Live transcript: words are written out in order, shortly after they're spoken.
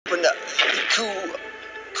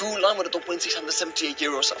cool line with a top win 678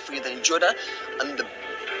 euros. I for you that enjoy that. And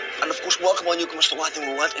of course, welcome all newcomers to Lightning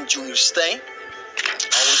Roulette. Enjoy your stay.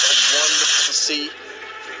 Always wonderful to see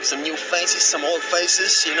some new faces, some old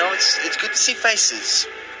faces. You know, it's good to see faces.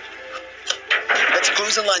 Let's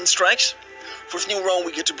close the lightning strikes. For this new round,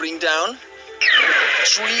 we get to bring down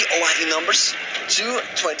 3 lightning numbers: 2,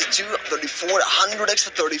 22, 34, 100x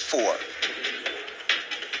for 34.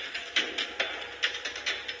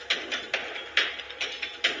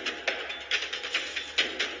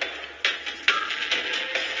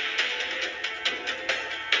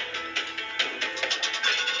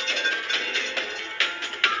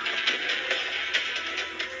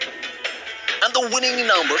 And the winning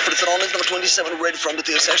number for the throne is number 27, ready from the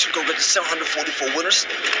tier section. Congrats to 744 winners.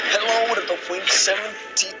 Hello with a top win,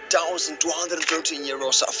 70,213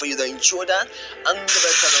 euros. For you that enjoy that. And the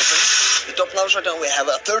best open. The top numbers right now we have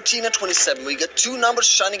 13 and 27. We got 2 numbers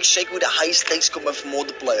shining shake with the high stakes coming from all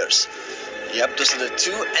the players. Yep, those are the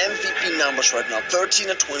 2 MVP numbers right now,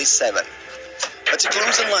 13 and 27. Let's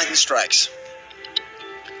close the lightning strikes.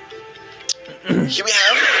 Here we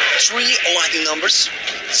have 3 lightning numbers: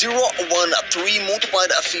 0, 1, 3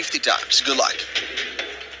 multiplied 50 times. Good luck.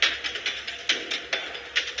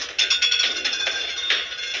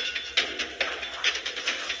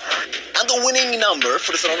 And the winning number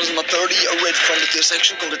for the throne is number 30, red from the tier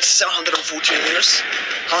section. Congrats to 714 winners.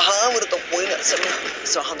 Haha, with a top win at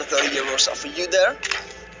 730 euros for you there.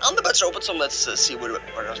 And the bets are open, so let's see where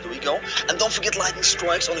else do we go. And don't forget lightning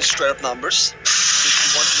strikes on the straight up numbers. If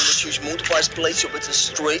you want to win the huge multipliers, place your bets in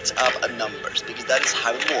straight up numbers, because that is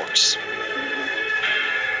how it works.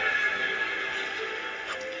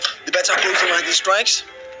 The bets are closed on lightning strikes.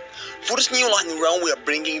 For this new lightning round, we are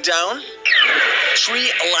bringing down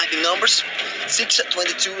 3 lightning numbers: 6,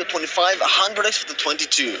 22, 25, 100x for the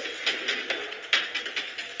 22.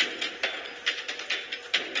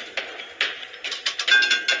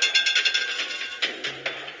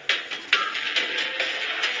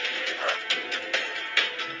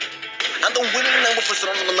 And the winning number for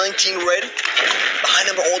throne number 19, red. The high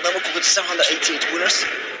number, old number, with 788 winners.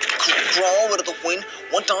 Crawl with a top win,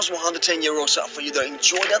 1,110 euros for you that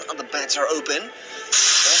enjoy that, and the bets are open.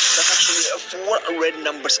 That's actually 4 red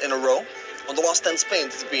numbers in a row. On the last 10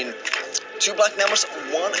 spins, it's been 2 black numbers,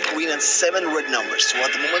 1 green, and 7 red numbers. So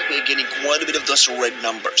at the moment, we're getting quite a bit of those red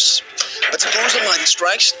numbers. Let's close the lightning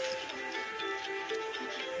strikes.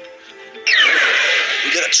 We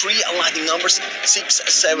get 3 lightning numbers: 6,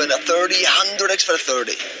 7, 30, 100x for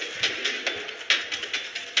 30.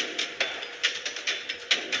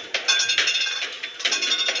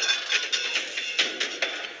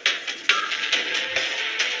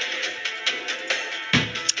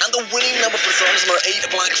 And the winning number for throne is number 8,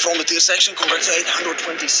 black from the tier section. Congrats to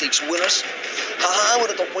 826 winners. Haha,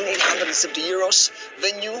 with a top win, 870 euros.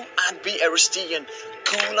 Venue and B. Aristian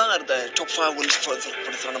Kula are the top 5 winners for the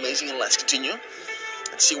throne. Amazing, and let's continue.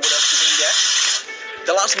 Let's see what else we can get.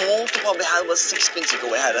 The last multiple we had was 6 spins ago.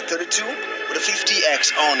 We had a 32 with a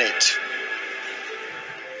 50x on it.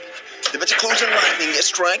 The better closing lightning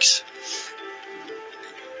strikes.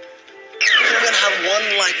 We're going to have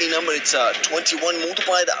 1 lightning number. It's 21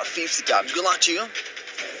 multiplied 50 times. Good luck to you.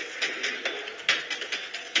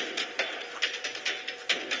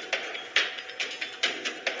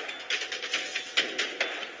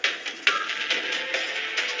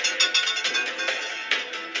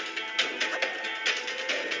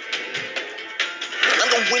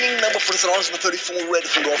 The winning number for the throne is number 34, red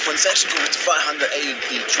from girlfriend section. Congrats to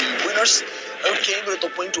 583 winners. Okay, with a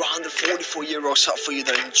top win to 144 euros for you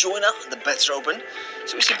that enjoy that. The bets are open,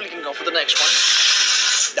 so we simply can go for the next one.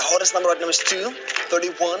 The hottest number right now is 2,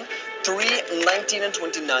 31, 3, 19, and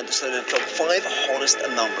 29. Those are the top 5 hottest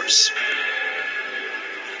numbers.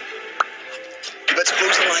 The bets are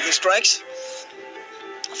closed on lightning strikes.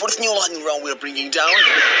 For this new lightning round, we are bringing down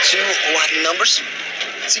 2 lightning numbers: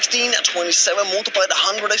 16 and 27 multiplied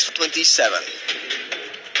 100x for 27.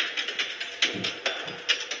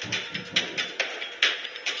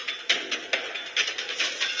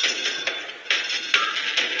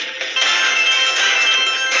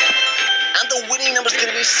 And the winning number is going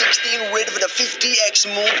to be 16, red with a 50x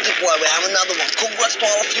multiplier. We have another one. Congrats to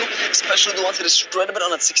all of you, especially the ones that are straight a bit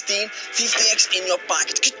on at 16. 50x in your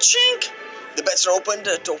pocket. Ka-chink! The bets are open.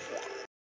 The top